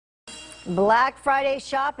Black Friday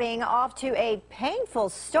shopping off to a painful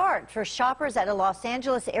start for shoppers at a Los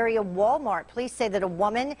Angeles area Walmart. Police say that a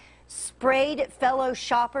woman sprayed fellow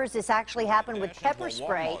shoppers. This actually happened with pepper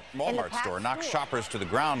spray. Walmart store knocked shoppers to the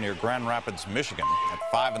ground near Grand Rapids, Michigan at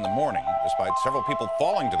 5 in the morning. Despite several people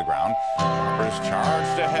falling to the ground, shoppers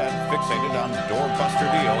charged ahead, fixated on doorbuster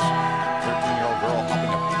deals. A 13-year-old girl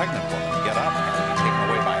helping a pregnant woman get up and to be taken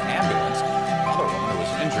away by ambulance. Another woman who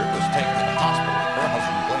was injured was taken to the hospital. Her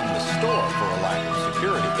husband blamed the store for a lack of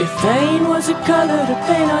security. If pain was a color to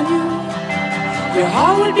paint on you, your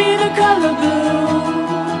heart would be the color blue.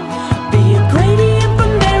 Be a gradient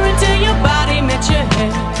from there until your body met your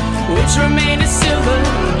head, which remained as silver.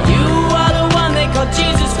 You are the one they call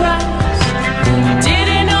Jesus Christ. You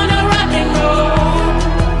didn't own a rock and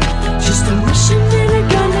roll, just a mission and a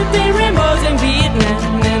gun to pay rainbows in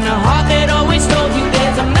Vietnam, and a heart that always told you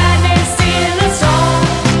there's a madness in us all.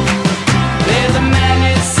 There's a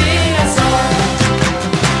madness in us all.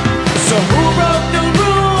 So who broke the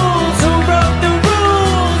rules? Who broke the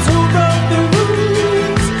rules? Who broke the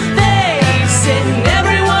rules? They said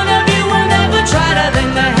every one of you will never try to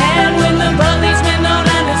lend a hand when the policemen don't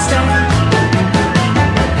understand.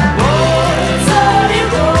 Boys are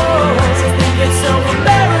heroes, I think it's so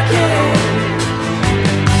American.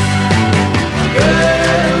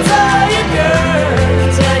 Girls are your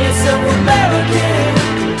girls, yeah, you're so American.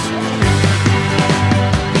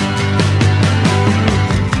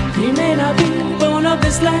 He may not be born of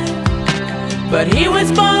this land, but he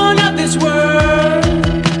was born of this world.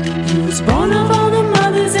 He was born of all the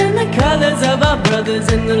mothers and the colors of our brothers,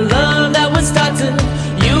 and the love that was taught to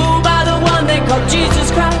you by the one they call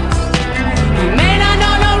Jesus Christ. He may not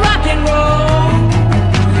know no rock and roll,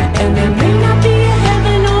 and there may not be a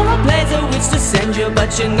heaven or a place of which to send you,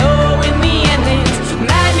 but you know in the end it's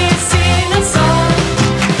madness in us all.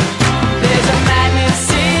 There's a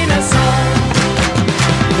madness in us all.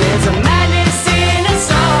 There's a madness in us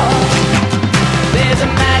all. There's a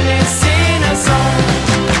madness in us all.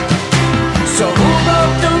 So who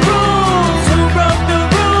broke the rules? Who broke the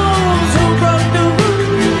rules? Who broke the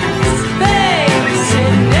rules? They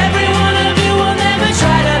said every one of you will never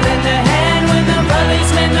try to lend a hand when the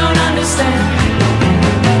policemen don't understand.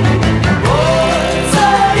 Boys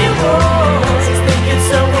are heroes, I think it's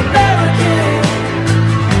so American.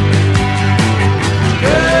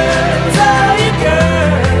 Girls are your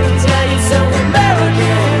girls, yeah, you're so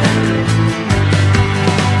American.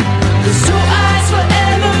 There's two eyes for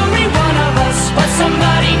every one of us, but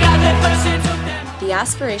somebody got that first and took them. The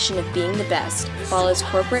aspiration of being the best follows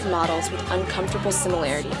corporate models with uncomfortable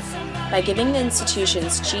similarities. By giving the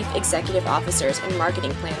institution's chief executive officers and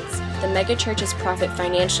marketing plans, the megachurches profit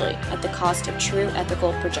financially at the cost of true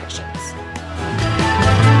ethical projections.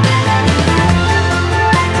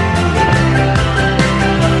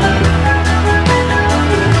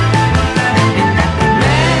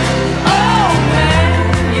 Oh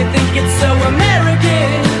man, you think it's so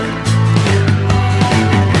American.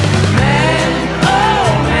 Man, oh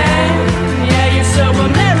man, yeah, you're so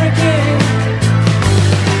American.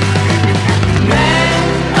 Man,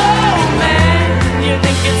 oh man, you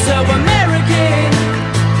think it's so American.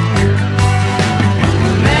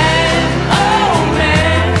 Man, oh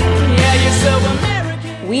man, yeah, you're so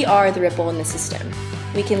American. We are the ripple in the system.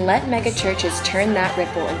 We can let megachurches turn that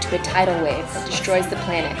ripple into a tidal wave that destroys the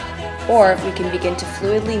planet, or we can begin to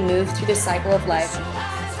fluidly move through the cycle of life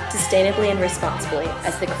sustainably and responsibly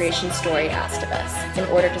as the creation story asked of us, in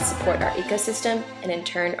order to support our ecosystem and in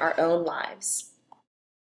turn our own lives.